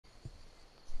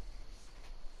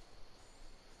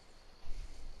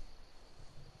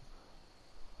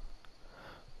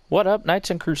What up, Knights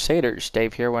and Crusaders?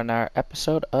 Dave here with another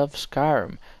episode of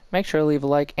Skyrim. Make sure to leave a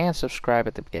like and subscribe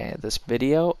at the beginning of this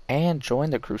video and join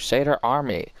the Crusader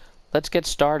army. Let's get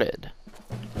started.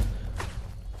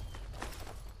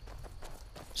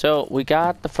 So we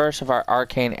got the first of our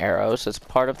arcane arrows as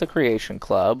part of the creation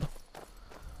club.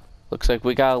 Looks like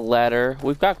we got a letter.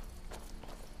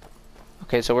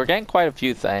 Okay, so we're getting quite a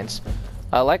few things.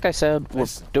 Like I said, we're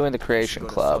doing the creation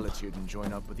club. And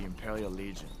join up with the Imperial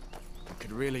Legion. We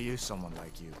could really use someone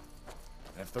like you.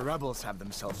 And if the rebels have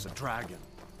themselves a dragon,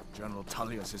 General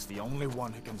Tullius is the only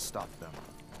one who can stop them.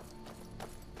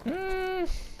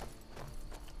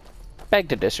 Beg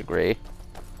to disagree.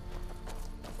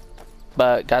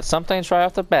 But got some things right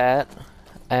off the bat,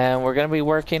 and we're gonna be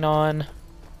working on,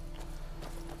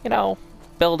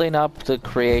 building up the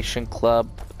creation club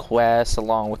quest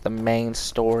along with the main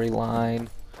storyline.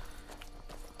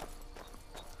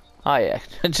 Oh yeah,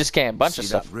 just getting a bunch of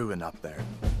stuff. That ruin up there,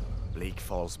 Bleak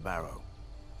Falls Barrow.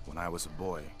 When I was a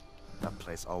boy, that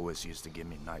place always used to give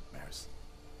me nightmares.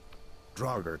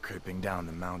 Draugr creeping down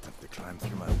the mountain to climb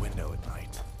through my window at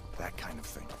night. That kind of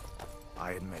thing.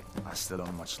 I admit, I still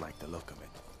don't much like the look of it.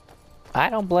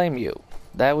 I don't blame you.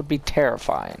 That would be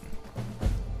terrifying.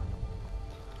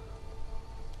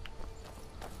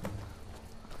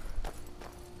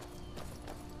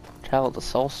 Travel to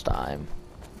Solstheim.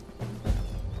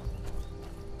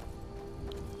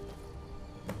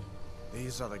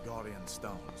 These are the Guardian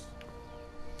Stones.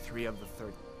 3 of the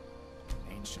 30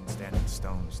 ancient standing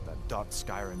stones that dot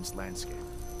Skyrim's landscape.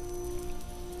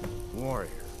 Warrior.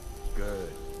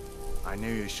 Good. I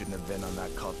knew you shouldn't have been on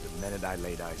that cult the minute I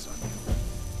laid eyes on you.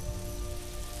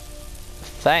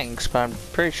 Thanks, but I'm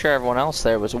pretty sure everyone else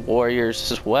there was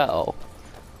warriors as well.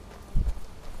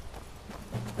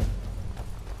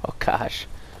 Oh gosh.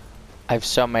 I have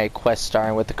so many quests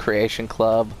starting with the Creation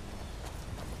Club.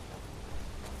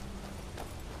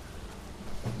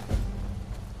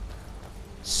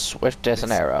 Swift as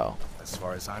an arrow. As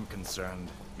far as I'm concerned,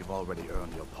 you've already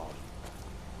earned your pardon.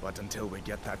 But until we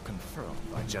get that confirmed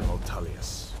by General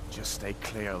Tullius, just stay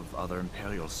clear of other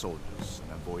Imperial soldiers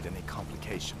and avoid any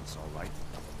complications, alright?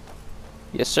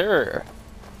 Yes, sir.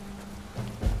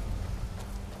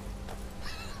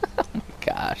 Oh my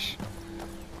gosh.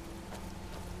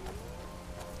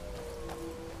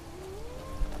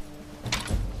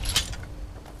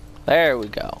 There we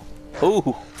go.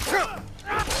 Ooh.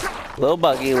 Little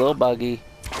buggy, little buggy.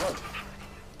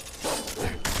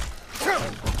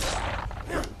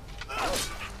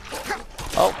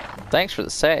 Oh, thanks for the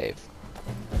save.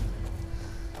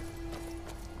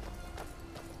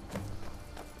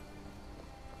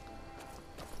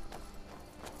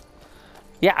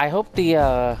 Yeah, I hope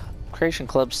the Creation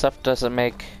Club stuff doesn't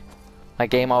make my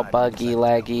game all buggy,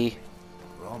 laggy.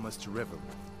 We're almost to river.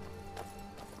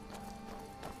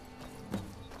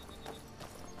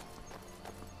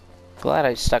 Glad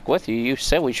I stuck with you. You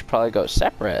said we should probably go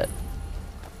separate.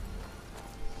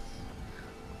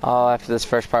 Oh, after this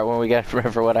first part, when we get to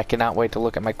Riverwood, I cannot wait to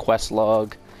look at my quest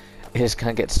log. It is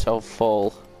gonna get so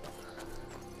full.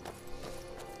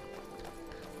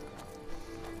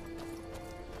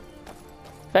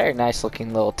 Very nice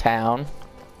looking little town.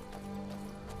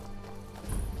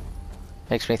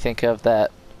 Makes me think of that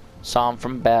song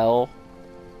from Belle,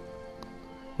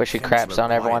 where she craps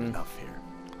on everyone.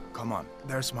 Come on,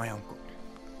 there's my uncle.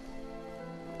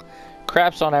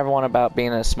 Craps on everyone about being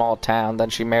in a small town, then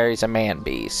she marries a man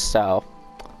beast, so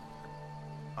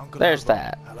Uncle there's Alva,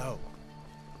 that. Hello.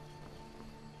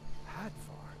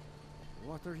 Hadvar,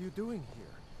 what are you doing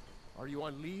here? Are you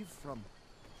on leave from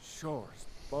shores,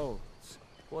 boats?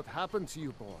 What happened to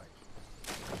you, boy?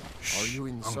 Are you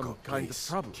in Uncle, some kind please, of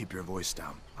trouble? Keep your voice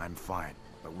down. I'm fine,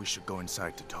 but we should go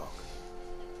inside to talk.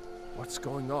 What's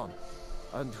going on?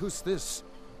 And who's this?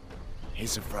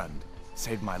 He's a friend.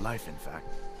 Saved my life, in fact.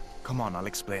 Come on, I'll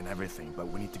explain everything, but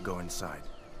we need to go inside.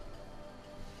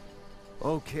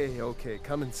 Okay,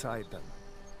 come inside then.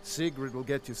 Sigrid will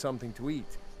get you something to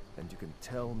eat, and you can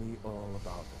tell me all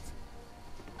about it.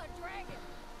 A dragon!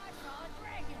 I saw a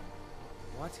dragon!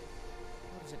 What?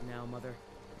 What is it now, Mother?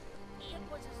 It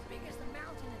was as big as the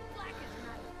mountain and black as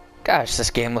night. Gosh, this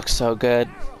game looks so good.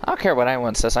 I don't care what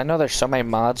anyone says. I know there's so many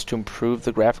mods to improve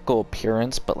the graphical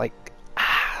appearance, but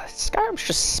Skyrim's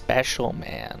just special,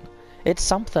 man. It's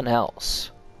something else.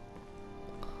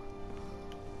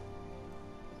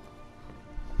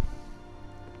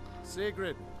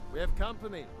 Sigrid, we have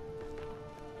company.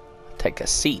 Take a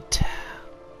seat.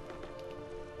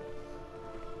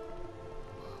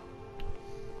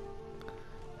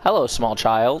 Hello, small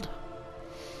child.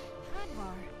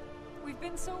 Hadvar, we've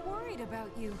been so worried about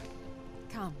you.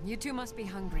 Come, you two must be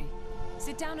hungry.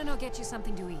 Sit down and I'll get you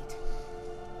something to eat.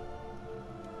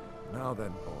 Now then,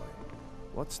 boy.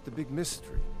 What's the big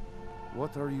mystery?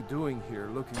 What are you doing here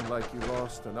looking like you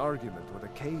lost an argument with a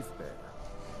cave bear?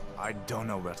 I don't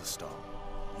know where to start.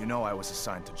 You know I was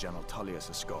assigned to General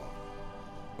Tullius' escort.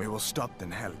 We were stopped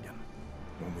in Helgen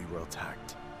when we were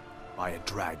attacked by a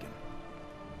dragon.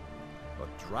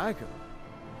 A dragon?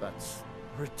 That's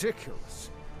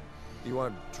ridiculous. You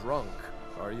aren't drunk,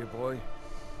 are you, boy?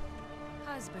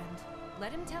 Husband,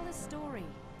 let him tell his story.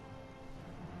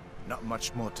 Not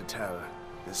much more to tell.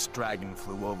 This dragon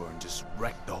flew over and just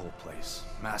wrecked the whole place.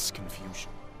 Mass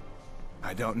confusion.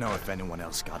 I don't know if anyone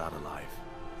else got out alive.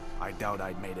 I doubt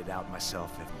I'd made it out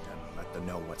myself and let them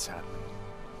know what's happened.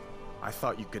 I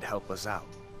thought you could help us out.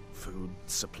 Food,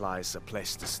 supplies, a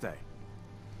place to stay.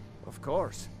 Of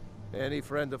course. Any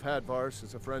friend of Hadvar's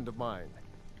is a friend of mine.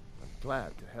 I'm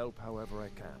glad to help however I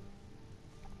can.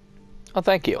 Oh,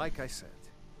 thank you. Like I said,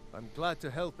 I'm glad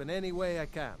to help in any way I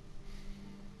can.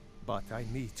 But I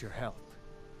need your help.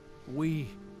 We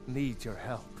need your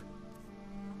help.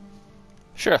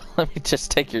 Sure, let me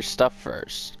just take your stuff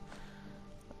first.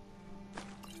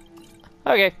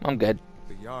 Okay, I'm good.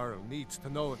 The Jarl needs to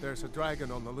know if there's a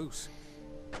dragon on the loose.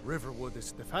 Riverwood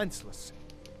is defenseless.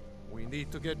 We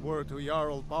need to get word to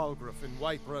Jarl Balgruuf in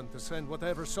Whiterun to send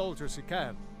whatever soldiers he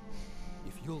can.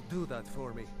 If you'll do that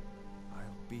for me,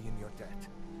 I'll be in your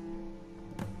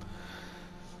debt.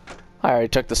 I already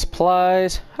took the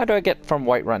supplies. How do I get from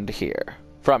Whiterun to here?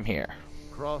 From here.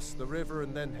 Cross the river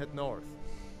and then head north.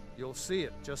 You'll see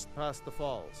it just past the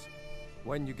falls.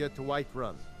 When you get to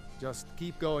Whiterun, just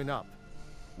keep going up.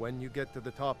 When you get to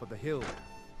the top of the hill,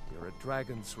 you're at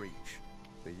Dragon's Reach,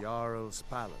 the Jarl's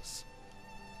palace.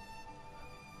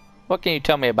 What can you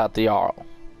tell me about the Jarl?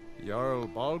 Jarl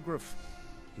Balgruuf,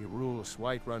 he rules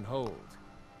Whiterun Hold.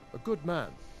 A good man,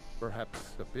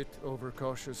 perhaps a bit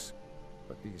overcautious,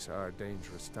 but these are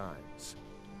dangerous times.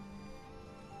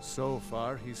 So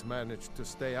far, he's managed to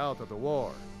stay out of the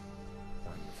war.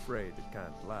 I'm afraid it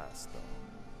can't last,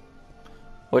 though.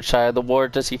 Which side of the war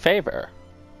does he favor?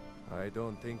 I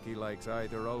don't think he likes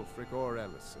either Ulfric or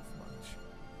Elisif much.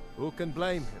 Who can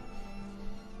blame him?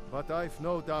 But I've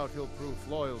no doubt he'll prove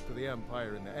loyal to the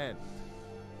Empire in the end.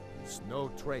 He's no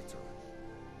traitor.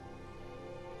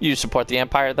 You support the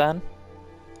Empire then?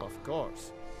 Of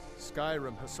course.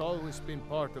 Skyrim has always been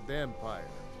part of the Empire.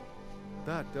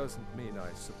 That doesn't mean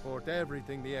I support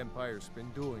everything the Empire's been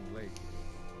doing lately.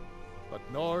 But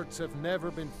Nords have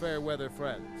never been fair-weather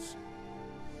friends.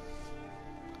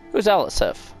 Who's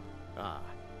Elisif? Ah,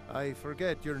 I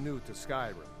forget you're new to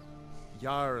Skyrim.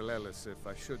 Jarl Elisif,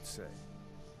 I should say.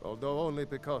 Although only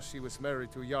because she was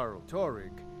married to Jarl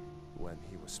Torygg when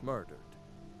he was murdered.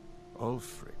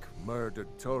 Ulfric murdered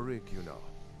Torygg, you know.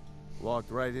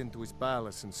 Walked right into his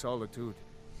palace in Solitude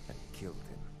and killed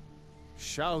him.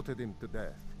 Shouted him to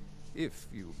death, if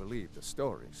you believe the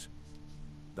stories.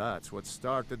 That's what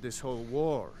started this whole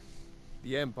war.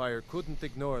 The Empire couldn't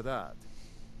ignore that.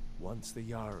 Once the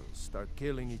Jarls start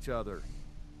killing each other,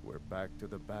 we're back to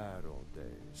the bad old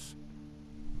days.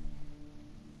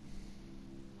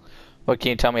 What can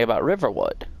you tell me about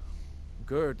Riverwood?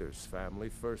 Gerder's family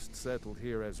first settled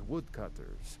here as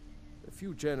woodcutters a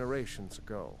few generations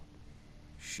ago.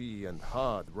 She and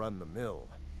Hod run the mill.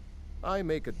 I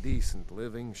make a decent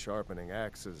living sharpening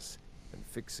axes and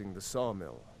fixing the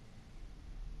sawmill.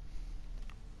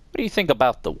 What do you think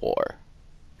about the war?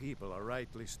 People are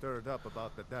rightly stirred up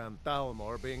about the damn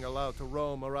Thalmor being allowed to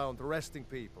roam around arresting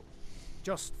people,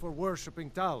 just for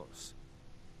worshipping Talos.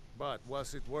 But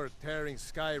was it worth tearing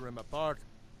Skyrim apart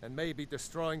and maybe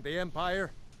destroying the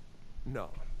Empire? No.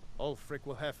 Ulfric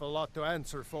will have a lot to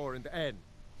answer for in the end.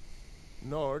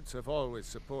 Nords have always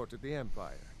supported the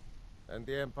Empire, and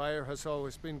the Empire has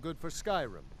always been good for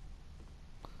Skyrim.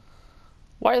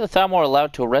 Why are the Thalmor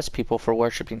allowed to arrest people for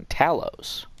worshipping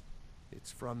Talos?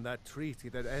 It's from that treaty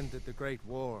that ended the Great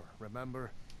War,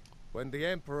 remember? When the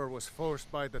Emperor was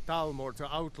forced by the Thalmor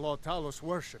to outlaw Talos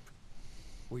worship.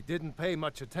 We didn't pay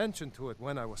much attention to it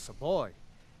when I was a boy.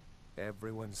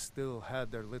 Everyone still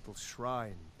had their little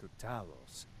shrine to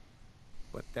Talos.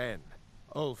 But then,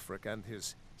 Ulfric and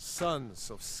his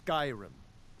Sons of Skyrim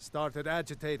started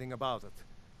agitating about it.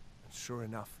 And sure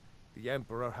enough, the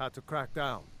Emperor had to crack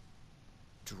down.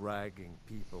 Dragging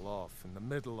people off in the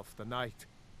middle of the night.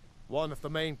 One of the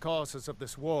main causes of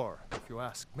this war, if you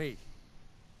ask me.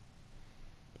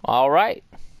 All right.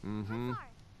 Mm-hmm.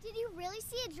 Did you really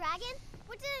see a dragon?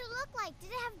 What did it look like?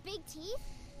 Did it have big teeth?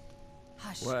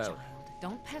 Hush, Well. child.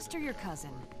 Don't pester your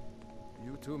cousin.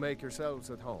 You two make yourselves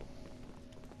at home.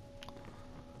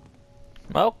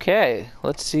 Okay,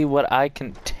 let's see what I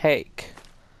can take.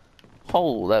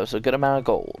 Oh, that was a good amount of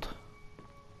gold.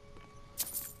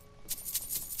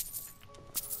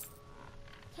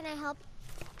 Can I help?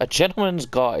 A Gentleman's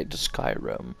Guide to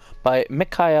Skyrim by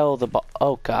Mikhail the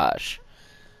Oh gosh.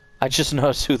 I just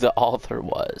noticed who the author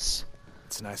was.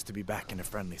 It's nice to be back in a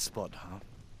friendly spot, huh?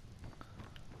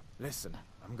 Listen,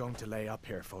 I'm going to lay up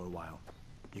here for a while.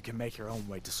 You can make your own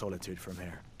way to Solitude from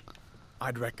here.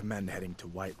 I'd recommend heading to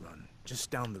Whiterun,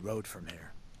 just down the road from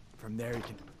here. From there you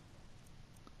can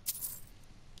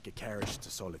get carriage to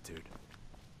Solitude.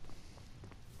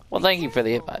 Well, thank you for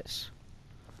the advice.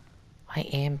 I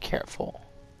am careful.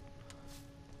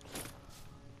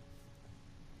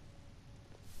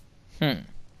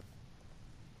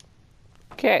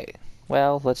 Okay,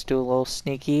 well, let's do a little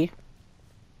sneaky.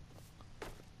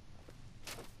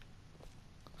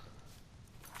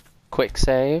 Quick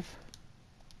save.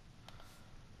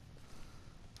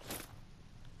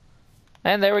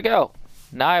 And there we go.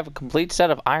 Now I have a complete set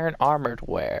of iron armor to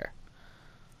wear.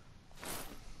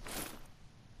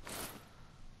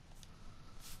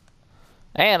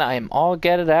 And I am all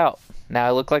getted out. Now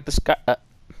I look like the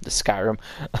Skyrim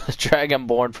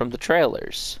Dragonborn from the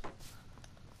trailers.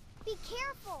 Be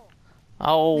careful.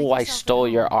 Oh, I stole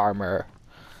your armor.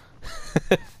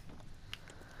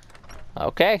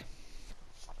 Okay.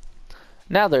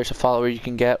 Now there's a follower you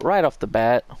can get right off the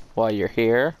bat while you're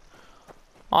here.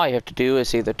 All you have to do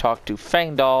is either talk to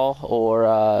Fangdal or,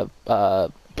 I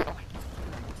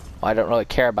don't really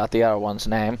care about the other one's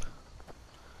name.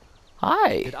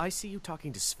 Hi. Did I see you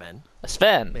talking to Sven?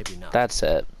 Sven. Maybe not. That's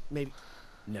it. Maybe.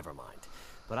 Never mind.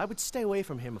 But I would stay away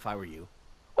from him if I were you.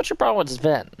 What's your problem with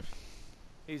Sven?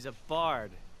 He's a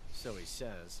bard, so he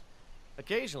says.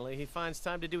 Occasionally, he finds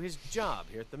time to do his job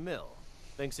here at the mill.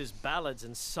 Thinks his ballads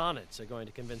and sonnets are going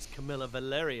to convince Camilla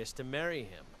Valerius to marry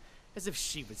him. As if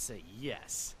she would say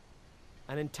yes.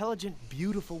 An intelligent,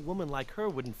 beautiful woman like her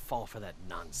wouldn't fall for that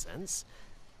nonsense.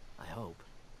 I hope.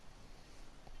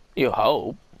 You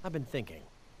hope. I've been thinking.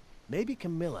 Maybe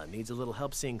Camilla needs a little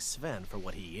help seeing Sven for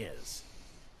what he is.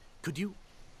 Could you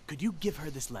give her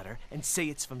this letter and say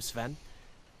it's from Sven?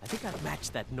 I think I've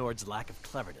matched that Nord's lack of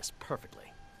cleverness perfectly.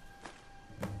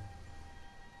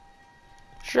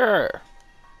 Sure.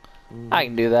 I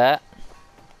can do that.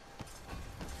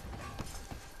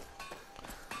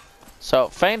 So,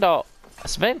 Fangdal...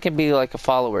 Sven can be like a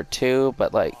follower too,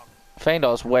 but like,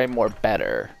 Fangdal's way more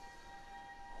better.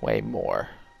 Way more.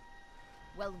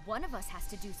 Well, one of us has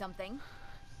to do something.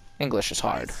 English is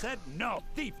hard. I said no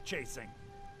thief chasing.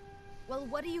 Well,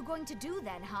 what are you going to do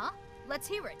then, huh? Let's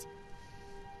hear it.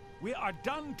 We are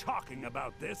done talking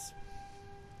about this.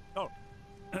 Oh,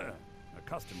 a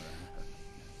customer.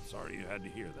 Sorry you had to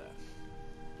hear that.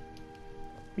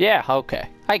 Yeah, okay.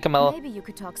 Hi, Camilla. Maybe you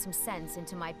could talk some sense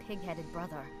into my pig-headed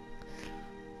brother.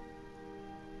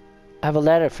 I have a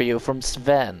letter for you from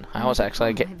Sven. I was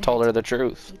actually told her the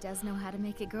truth. He does know how to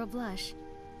make a girl blush.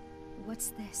 What's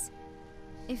this?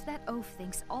 If that oaf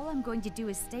thinks all I'm going to do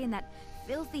is stay in that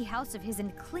filthy house of his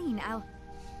and clean,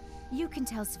 You can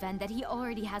tell Sven that he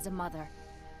already has a mother.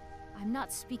 I'm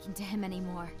not speaking to him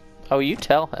anymore. Oh, you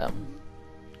tell him.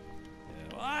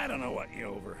 Yeah, well, I don't know what you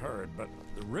overheard, but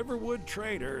the Riverwood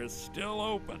Trader is still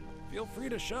open. Feel free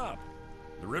to shop.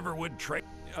 The Riverwood Trader...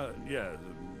 yeah,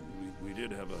 we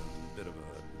did have a bit of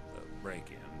a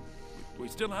break-in. We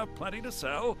still have plenty to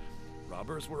sell.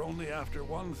 Robbers were only after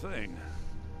one thing.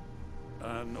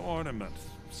 An ornament.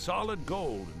 Solid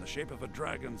gold in the shape of a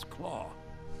dragon's claw.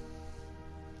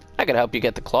 I could help you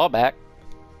get the claw back.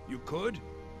 You could?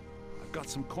 I've got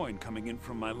some coin coming in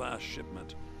from my last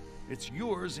shipment. It's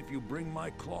yours if you bring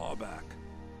my claw back.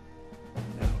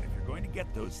 Now, if you're going to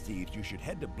get those thieves, you should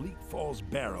head to Bleak Falls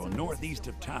Barrow, northeast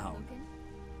of town.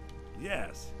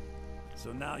 Yes.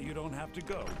 So now you don't have to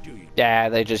go, do you? Yeah,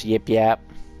 they just yip yap.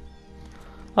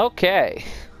 Okay.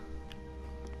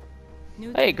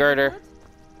 Hey, Girder.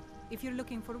 If you're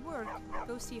looking for work,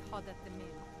 go see Hod at the mill.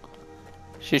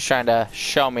 She's trying to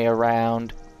show me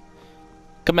around.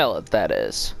 Camilla, that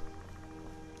is.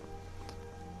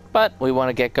 But we want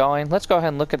to get going. Let's go ahead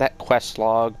and look at that quest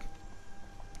log.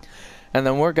 And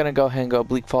then we're going to go ahead and go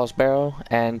Bleak Falls Barrow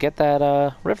and get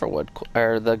that Riverwood,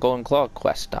 or the Golden Claw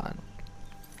quest done.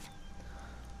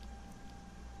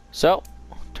 So,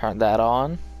 turn that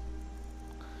on.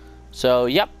 So,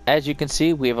 yep, as you can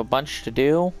see, we have a bunch to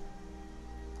do.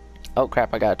 Oh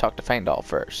crap, I gotta talk to Fangdal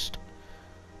first.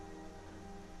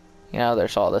 You know,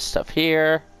 there's all this stuff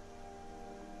here.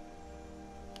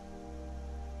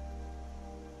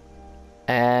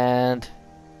 And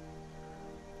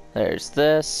there's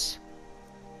this.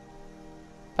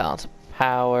 Balance of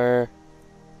power.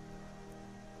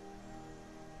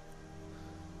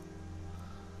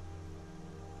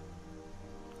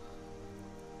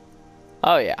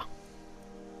 Oh yeah.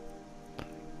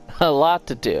 A lot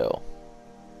to do.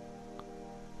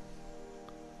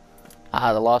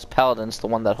 Ah, the Lost Paladin's the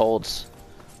one that holds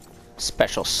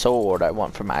special sword I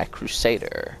want for my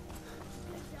Crusader.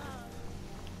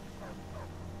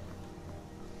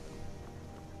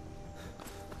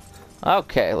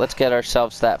 Okay, let's get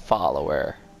ourselves that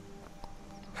follower.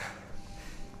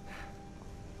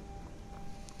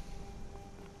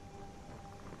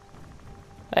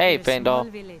 Hey, We're a small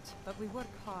Faendal. village, but we work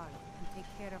hard and take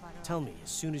care of our own. Tell me as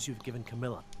soon as you've given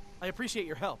Camilla. I appreciate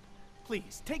your help.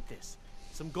 Please, take this.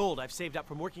 Some gold I've saved up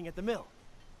from working at the mill.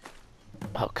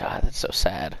 Oh god, that's so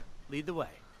sad. Lead the way.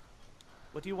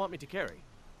 What do you want me to carry?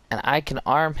 And I can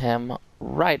arm him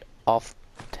right off.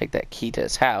 Take that key to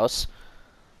his house.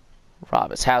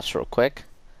 Rob his house real quick.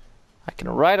 I can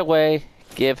right away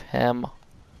give him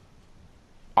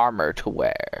armor to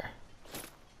wear.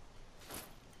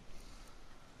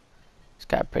 He's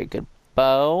got a pretty good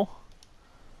bow.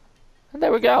 And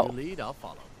there we go. You lead, I'll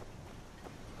follow.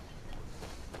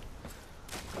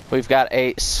 We've got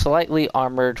a slightly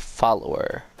armored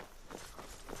follower.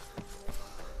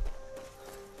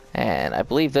 And I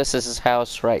believe this is his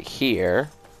house right here.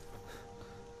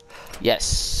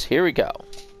 Yes, here we go.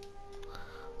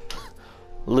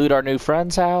 Loot our new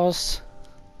friend's house.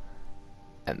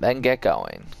 And then get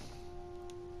going.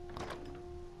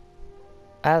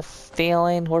 I have a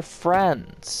feeling we're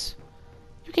friends.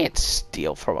 You can't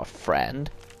steal from a friend.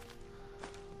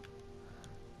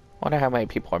 Wonder how many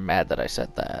people are mad that I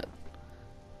said that.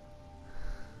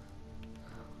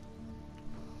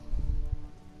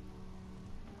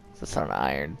 Is this an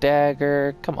iron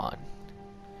dagger? Come on.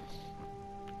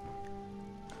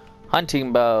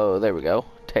 Hunting bow. There we go.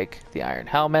 Take the iron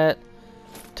helmet.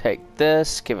 Take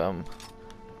this. Give him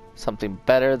something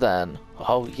better than...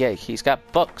 Oh, yeah, he's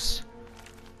got books.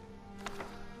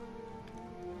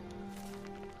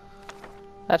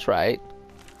 That's right.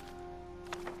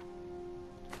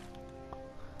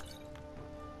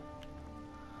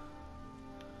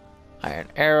 Iron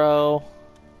arrow.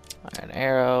 Iron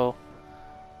arrow.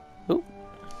 Oop.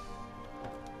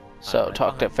 So, Right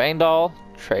talk to behind Faendal.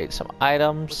 Trade some What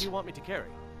items. do you want me to carry?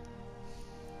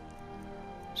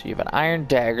 So you have an iron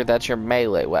dagger. That's your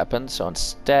melee weapon. So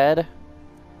instead...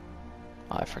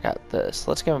 Oh, I forgot this.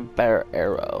 Let's give him a better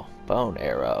arrow. Bone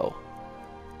arrow.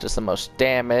 Just the most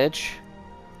damage.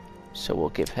 So we'll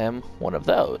give him one of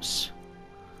those.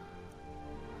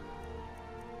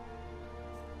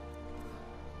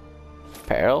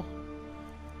 Apparel.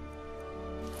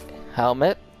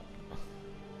 Helmet.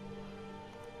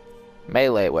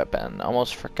 Melee weapon.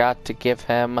 Almost forgot to give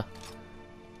him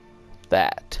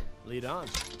that. Lead on.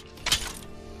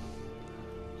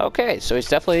 Okay, so he's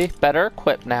definitely better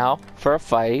equipped now for a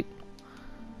fight.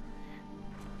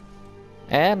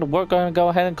 And we're going to go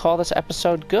ahead and call this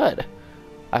episode good.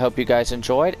 I hope you guys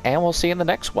enjoyed, and we'll see you in the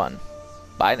next one.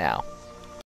 Bye now.